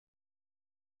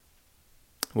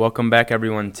Welcome back,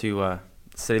 everyone, to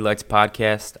City Lights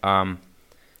Podcast.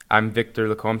 I'm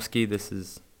Victor Lakomsky. This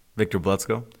is Victor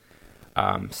Bledsko.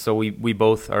 so we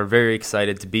both are very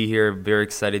excited to be here. Very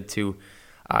excited to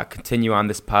continue on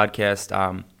this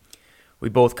podcast. We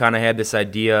both kind of had this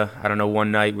idea. I don't know.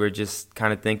 One night we were just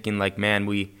kind of thinking, like, man,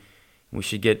 we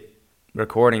should get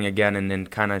recording again, and then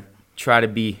kind of try to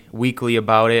be weekly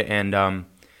about it. And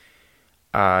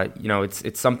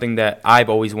it's something that I've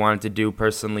always wanted to do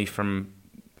personally from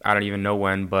I don't even know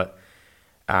when, but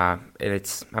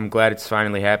I'm glad it's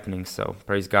finally happening. So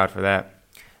praise God for that.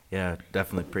 Yeah,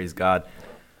 definitely praise God.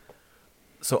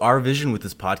 So our vision with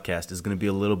this podcast is going to be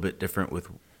a little bit different with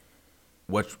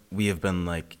what we have been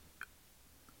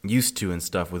used to and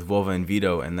stuff with Vova and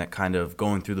Vito and that kind of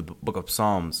going through the book of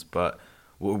Psalms. But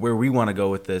where we want to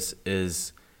go with this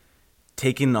is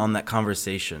taking on that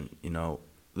conversation,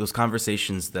 those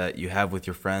conversations that you have with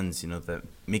your friends, that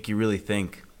make you really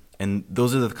think. And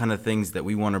those are the kind of things that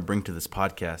we want to bring to this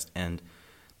podcast and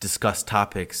discuss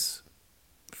topics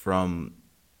from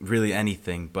really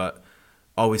anything, but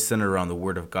always centered around the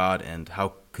Word of God and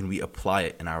how can we apply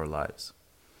it in our lives.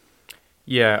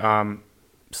 Yeah,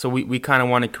 so we kind of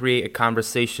want to create a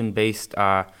conversation-based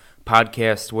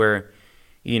podcast where,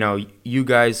 you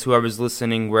guys, whoever's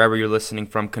listening, wherever you're listening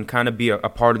from, can kind of be a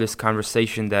part of this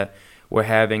conversation that we're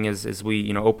having as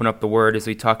we, open up the Word, as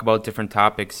we talk about different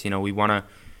topics. We want to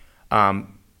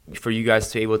for you guys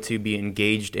to be able to be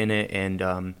engaged in it and,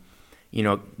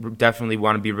 definitely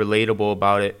want to be relatable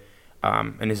about it.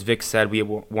 And as Vic said, we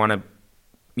want to,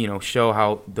 show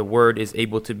how the Word is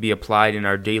able to be applied in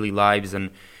our daily lives.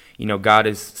 And, God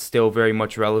is still very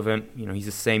much relevant. He's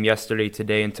the same yesterday,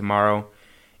 today, and tomorrow.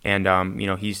 And,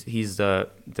 he's the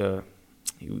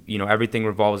everything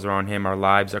revolves around him, our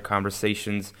lives, our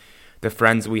conversations, the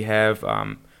friends we have,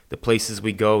 the places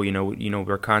we go.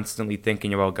 We're constantly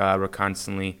thinking about God. We're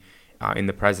constantly in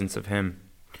the presence of Him.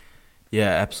 Yeah,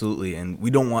 absolutely. And we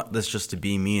don't want this just to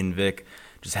be me and Vic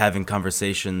just having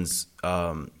conversations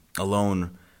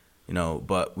alone,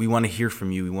 but we want to hear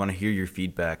from you. We want to hear your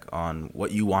feedback on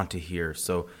what you want to hear.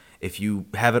 So if you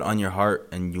have it on your heart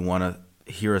and you want to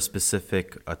hear a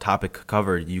specific topic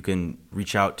covered, you can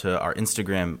reach out to our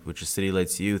Instagram, which is City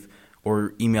Lights Youth,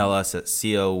 or email us at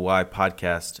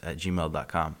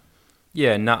coypodcast@gmail.com.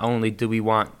 Yeah, not only do we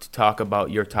want to talk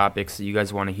about your topics that you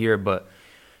guys want to hear, but,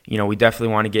 we definitely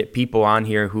want to get people on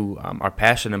here who are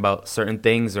passionate about certain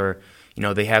things, or,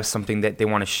 they have something that they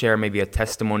want to share, maybe a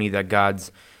testimony that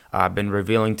God's been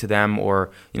revealing to them,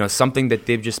 or, something that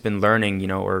they've just been learning,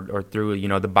 or through,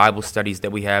 the Bible studies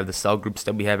that we have, the cell groups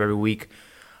that we have every week.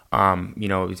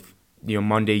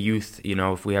 Monday youth,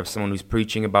 if we have someone who's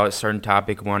preaching about a certain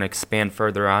topic, want to expand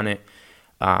further on it,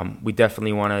 we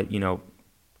definitely want to,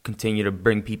 continue to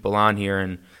bring people on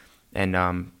here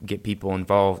and get people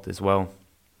involved as well.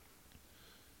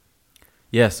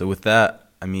 Yeah, so with that,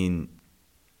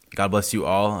 God bless you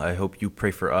all. I hope you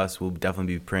pray for us. We'll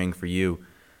definitely be praying for you.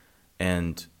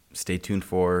 And stay tuned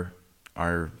for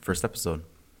our first episode.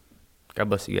 God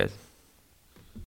bless you guys.